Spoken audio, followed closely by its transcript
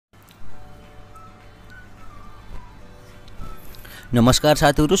नमस्कार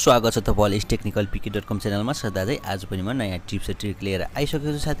साथीहरु, स्वागत छ तपाईहरुलाई technicalpk.com च्यानलमा। सधैँ आज पनि म नयाँ टिप्स र ट्रिक लिएर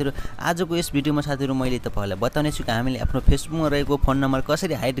आइसकेको छु साथीहरु। आजको यस भिडियोमा साथीहरु मैले तपाईहरुलाई बताउने छु कि हामीले आफ्नो फेसबुकमा रहेको फोन नम्बर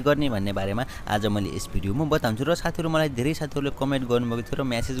कसरी हाइड गर्ने भन्ने बारेमा आज मैले यस भिडियोमा बताउँछु। र साथीहरु मलाई धेरै साथीहरुले कमेन्ट गर्नुभएको थियो र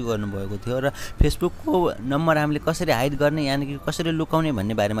मेसेज गर्नुभएको थियो र फेसबुकको नम्बर हामीले कसरी हाइड गर्ने यानि कि कसरी लुकाउने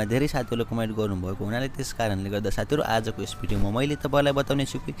भन्ने बारेमा धेरै साथीहरुले कमेन्ट गर्नुभएको हुनाले त्यस कारणले गर्दा साथीहरु आजको यस भिडियोमा मैले तपाईहरुलाई बताउने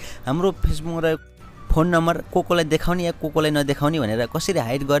छु कि हाम्रो फेसबुकमा रहेको फोन नम्बर कोलाई देखाउने या कोलाई नदेखाउने भनेर कसरी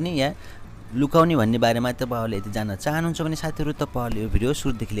हाइड गर्ने या लुकाउने भन्ने बारेमा तपाईहरुले यदि जान्न चाहनुहुन्छ भने साथीहरु तपाईहरुले यो भिडियो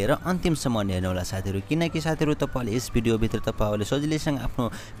सुरुदेखि लिएर अन्तिमसम्म हेर्नु होला साथीहरु, किनकि साथीहरु तपाईहरुले यस भिडियो भित्र तपाईहरुले सजिलैसँग आफ्नो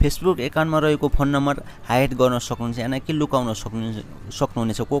फेसबुक एकाउन्टमा रहेको फोन नम्बर हाइड गर्न सक्नुहुन्छ यानि कि लुकाउन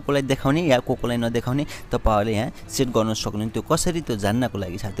सक्नुहुनेछ। कोलाई देखाउने या कोलाई नदेखाउने तपाईहरुले यहाँ सेट गर्न सक्नुहुन्छ। त्यो कसरी त्यो जान्नको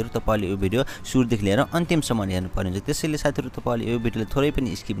लागि साथीहरु तपाईहरुले यो भिडियो सुरुदेखि लिएर अन्तिमसम्म हेर्नु पर्ने हुन्छ। त्यसैले साथीहरु तपाईहरुले यो भिडियोले थोरै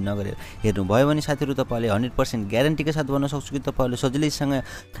पनि स्किप नगरेर हेर्नु भयो भने साथीहरु तपाईहरुले 100% ग्यारेन्टीका साथ भन्न सक्छु कि तपाईहरुले सजिलैसँग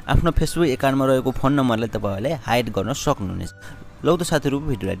आफ्नो फेसबुक एकाउन्टमा रहेको फोन नम्बरलाई तपाईहरुले हाइड गर्न सक्नुहुनेछ। लौ त साथीहरु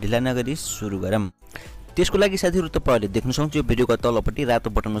भिडियोलाई ढिला नगरी सुरु गरौँ। त्यसको लागि साथीहरु तपाईहरुले देख्न सक्नुहुन्छ यो भिडियोको तलपट्टि रातो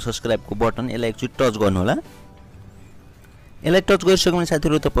बटनमा सब्स्क्राइबको बटन, यसलाई एकचोटी टच गर्नु होला। यसलाई टच गरिसकेपछि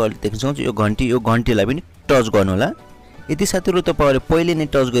साथीहरु तपाईहरुले देख्न सक्नुहुन्छ यो घण्टीलाई पनि टच गर्नु होला। यदि साथीहरु तपाईहरुले पहिले नै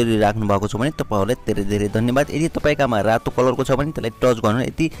टच गरिराख्नु भएको छ भने तपाईहरुलाई धेरै धेरै धन्यवाद। यदि तपाईकामा रातो कलरको छ भने त्यसलाई टच गर्नु,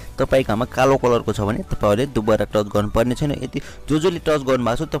 यदि तपाईकामा कालो कलरको छ भने तपाईहरुले दुबारा टच गर्नुपर्ने छैन। यदि जसले टच गर्नु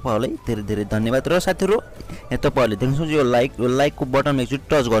भएको छ तपाईहरुलाई धेरै धेरै धन्यवाद। र साथीहरु यहाँ तपाईहरुले देख्न सक्नुहुन्छ यो लाइकको बटनमा एकचोटी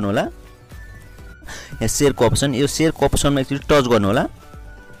टच गर्नु होला। यहाँ शेयरको अप्सनमा एकचोटी टच गर्नु होला।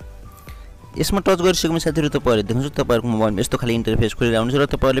 यसमा टच गरिसकेपछि साथीहरु तपाईहरुले देख्न सक्नुहुन्छ तपाईहरुको मोबाइलमा यस्तो खाली इन्टरफेस खोलेर आउँछ र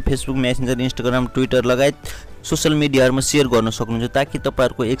तपाईहरुले फेसबुक, मेसेन्जर, इन्स्टाग्राम, ट्विटर लगायत सोशल मिडियाहरुमा शेयर गर्न सक्नुहुन्छ ताकि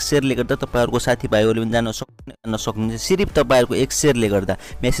तपाईहरुको एक शेयरले गर्दा तपाईहरुको साथीभाइहरुले पनि जान्न सक्नुहुन्छ। सिर्फ तपाईहरुको एक शेयरले गर्दा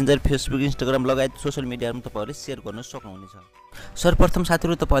मेसेन्जर, फेसबुक, इन्स्टाग्राम लगायत सोशल मिडियाहरुमा तपाईहरुले शेयर गर्न सक्नुहुनेछ। सर्वप्रथम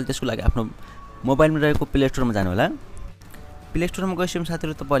साथीहरु तपाईहरुले त्यसको लागि आफ्नो मोबाइलमा रहेको प्ले स्टोरमा जानु होला। प्ले स्टोरमा गएपछि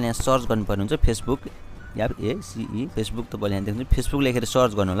साथीहरु तपाईहरुले यहाँ सर्च गर्नुपर्ने हुन्छ फेसबुक या फेसबुक। तपाईहरुले यहाँ देख्नुहुन्छ फेसबुक लेखेर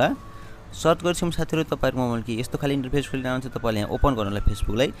सर्च गर्नु होला। सर्च गरेपछि साथीहरु तपाईहरुको मोबाइलमा के यस्तो खाली इन्टरफेस खोलेर आउँछ। तपाईहरुले यहाँ ओपन गर्नु होला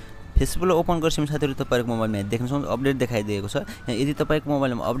फेसबुकलाई ओपन गरेपछि साथीहरु तपाईहरुको मोबाइलमा देख्न सक्नुहुन्छ अपडेट देखाइदिएको छ। यदि तपाईको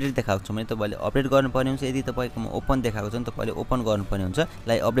मोबाइलमा अपडेट देखाएको छ भने तपाईले अपडेट गर्नुपर्ने हुन्छ। यदि तपाईकोमा ओपन देखाएको छ भने तपाईले ओपन गर्नुपर्ने हुन्छ।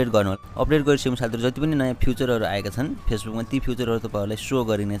 लाई अपडेट गर्नु होला। अपडेट गरिसकेपछि साथीहरु जति पनि नयाँ फ्युचरहरु आएका छन् फेसबुकमा ती फ्युचरहरु तपाईहरुलाई शो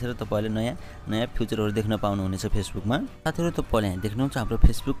गरिनेछ र तपाईले नयाँ फ्युचरहरु देख्न पाउनुहुनेछ फेसबुकमा। साथीहरु तपाईले यहाँ देख्नुहुन्छ हाम्रो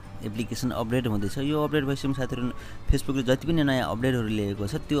फेसबुक एप्लिकेसन अपडेट हुँदैछ। यो अपडेट भइसकेपछि साथीहरु फेसबुकले जति पनि नयाँ अपडेटहरु ल्याएको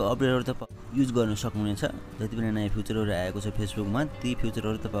छ त्यो अपडेटहरु तपाईले युज गर्न सक्नुहुनेछ। जति पनि नयाँ फ्युचरहरु आएको छ फेसबुकमा ती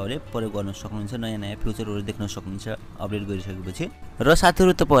फ्युचरहरु तपाईले प्रयोग गर्न सक्नुहुन्छ। नयाँ फ्युचरहरु देख्न सक्नुहुन्छ अपडेट गरिसकेपछि। र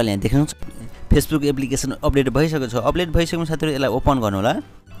साथीहरु तपाईले यहाँ देख्नुहुन्छ फेसबुक एप्लिकेसन अपडेट भइसकेको छ। अपडेट भइसकेपछि साथीहरु यसलाई ओपन गर्नु होला।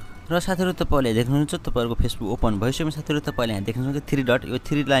 र साथीहरु तपाईले देख्नुहुन्छ तपाईहरुको फेसबुक ओपन भइसकेपछि साथीहरु तपाईले यहाँ देख्नुहुन्छ 3 डट, यो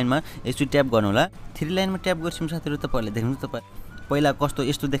 3 लाइनमा एकचोटी ट्याप गर्नु होला। 3 लाइनमा ट्याप गरेपछि साथीहरु तपाईले देख्नुहुन्छ तपाई पहिला कस्तो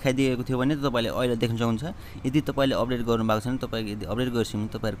यस्तो देखाइदिएको थियो भने तपाईले अहिले देख्न सक्नुहुन्छ। यदि तपाईले अपडेट गर्नु भएको छैन तपाईले यदि अपडेट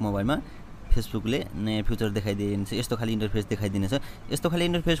गरिसकेपछि तपाईहरुको मोबाइलमा फेसबुकले नयाँ फ्युचर देखाइदिन्छ। यस्तो खाली इन्टरफेस देखाइदिनेछ। यस्तो खाली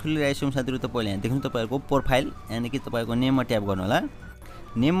इन्टरफेस खोलेर आइसकेपछि साथीहरु तपाईले यहाँ देख्नु तपाईहरुको प्रोफाइल यानि कि तपाईको नेममा ट्याप गर्नु होला।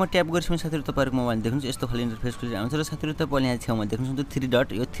 नेममा ट्याप गरेपछि साथीहरु तपाईहरुको मोबाइल देख्नुहुन्छ यस्तो खाली इन्टरफेस खोलेर आउँछ। र साथीहरु तपाईले यहाँ छेउमा देख्नुहुन्छ 3 डट,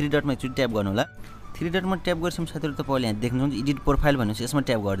 यो 3 डटमा एकचोटी ट्याप गर्नु होला। 3 डटमा ट्याप गरेपछि साथीहरु तपाईले यहाँ देख्नुहुन्छ एडिट प्रोफाइल भनेपछि यसमा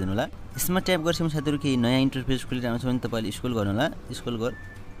ट्याप गरिदिनु होला। यसमा ट्याप गरेपछि साथीहरु केही नयाँ इन्टरफेस खोलेर आउँछ भने तपाईले स्क्रोल गर्नु होला।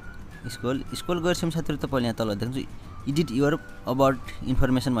 स्क्रोल गरेपछि साथीहरु तपाईले यहाँ तल देख्नुहुन्छ एडिट योर अबाउट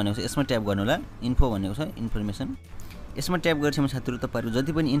इन्फर्मेसन भनेको छ, यसमा ट्याप गर्नु होला। इन्फो भनेको छ इन्फर्मेसन, यसमा ट्याप गरेपछि साथीहरु तपाईहरुको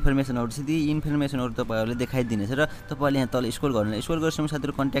जति पनि इन्फर्मेसनहरु छ ती इन्फर्मेसनहरु तपाईहरुले देखाइदिनेछ। र तपाईले यहाँ तल स्क्रोल गर्नु होला। स्क्रोल गरेपछि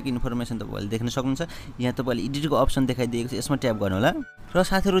साथीहरु कन्ट्याक्ट इन्फर्मेसन तपाईले देख्न सक्नुहुन्छ। यहाँ तपाईले एडिटको अप्सन देखाइदिएको छ, यसमा ट्याप गर्नु होला। र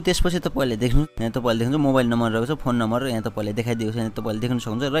साथीहरु त्यसपछि तपाईले देख्नु यहाँ तपाईले देख्नुहुन्छ मोबाइल नम्बर रहेको छ, फोन नम्बर यहाँ तपाईले देखाइदिएको छ, यहाँ तपाईले देख्न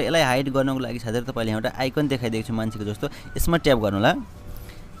सक्नुहुन्छ। र यसलाई हाइड गर्नको लागि साथीहरु तपाईले एउटा आइकन देखाइदिएको छ मान्छेको जस्तो, यसमा ट्याप गर्नु होला।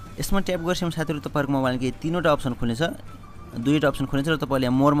 यसमा ट्याप गरेपछि साथीहरु तपाईहरुको मोबाइलमा के 3वटा अप्सन खुल्नेछ, 2वटा अप्सन खुल्नेछ। र तपाईले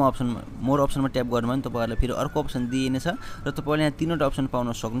यहाँ मोर अप्सनमा ट्याप गर्नुभयो भने तपाईहरुलाई फेरि अर्को अप्सन दिइनेछ र तपाईले यहाँ 3वटा अप्सन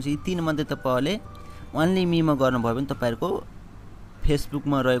पाउन सक्नुहुन्छ। यी 3 मध्ये तपाईले ओन्ली मीमा गर्नुभयो भने तपाईहरुको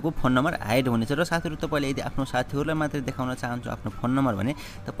फेसबुकमा रहेको फोन नम्बर हाइड हुनेछ। र साथीहरु तपाईले यदि आफ्नो साथीहरुलाई मात्रै देखाउन चाहनुहुन्छ आफ्नो फोन नम्बर भने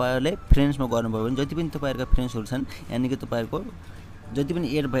तपाईहरुले फ्रेन्ड्समा गर्नुभयो भने जति पनि तपाईहरुका फ्रेन्ड्सहरु छन् यानि कि तपाईहरुको जति पनि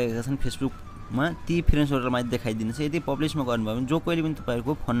एड भएका छन् फेसबुकमा ती फ्रेन्ड्सहरुलाई मात्रै देखाइदिनेछ। यदि पब्लिशमा गर्नुभयो भने जो कोहीले पनि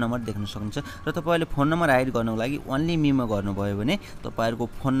तपाईहरुको फोन नम्बर देख्न सक्नुहुन्छ। र तपाईले फोन नम्बर हाइड गर्नको लागि ओन्ली मीमा गर्नुभयो भने तपाईहरुको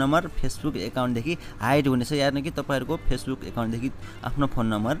फोन नम्बर फेसबुक एकाउन्टदेखि हाइड हुनेछ। यानि कि तपाईहरुको फेसबुक एकाउन्टदेखि आफ्नो फोन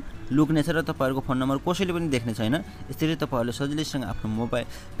नम्बर लुक्नेछ र तपाईहरुको फोन नम्बर कसैले पनि देख्ने छैन। यसरी तपाईहरुले सजिलैसँग आफ्नो मोबाइल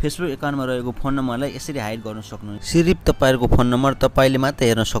फेसबुक एकाउन्टमा रहेको फोन नम्बरलाई यसरी हाइड गर्न सक्नुहुन्छ। सिर्फ तपाईहरुको फोन नम्बर तपाईले मात्र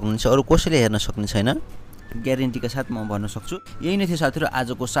हेर्न सक्नुहुन्छ, अरु कसैले हेर्न सक्ने छैन। ग्यारेन्टीका साथ म भन्न सक्छु। यही नै थियो साथीहरू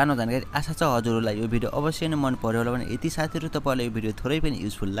आजको सानो जानकारी। आशा छ हजुरहरूलाई यो भिडियो अवश्य नै मन पर्यो होला भने यति साथीहरू तपाईँलाई यो भिडियो थोरै पनि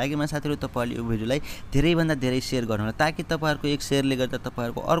युजफुल लागेमा साथीहरू तपाईँले यो भिडियोलाई धेरैभन्दा धेरै सेयर गर्नु होला ताकि तपाईँहरूको एक सेयरले गर्दा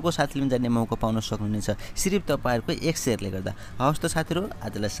तपाईँहरूको अर्को साथीले पनि जान्ने मौका पाउन सक्नुहुनेछ सिर्फ तपाईँहरूको एक सेयरले गर्दा। हवस् त साथीहरू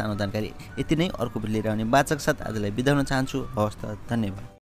आजलाई सानो जानकारी यति नै। अर्को भिडियो लिएर आउने वाचक साथ आजलाई बिदा हुन चाहन्छु। हवस् त, धन्यवाद।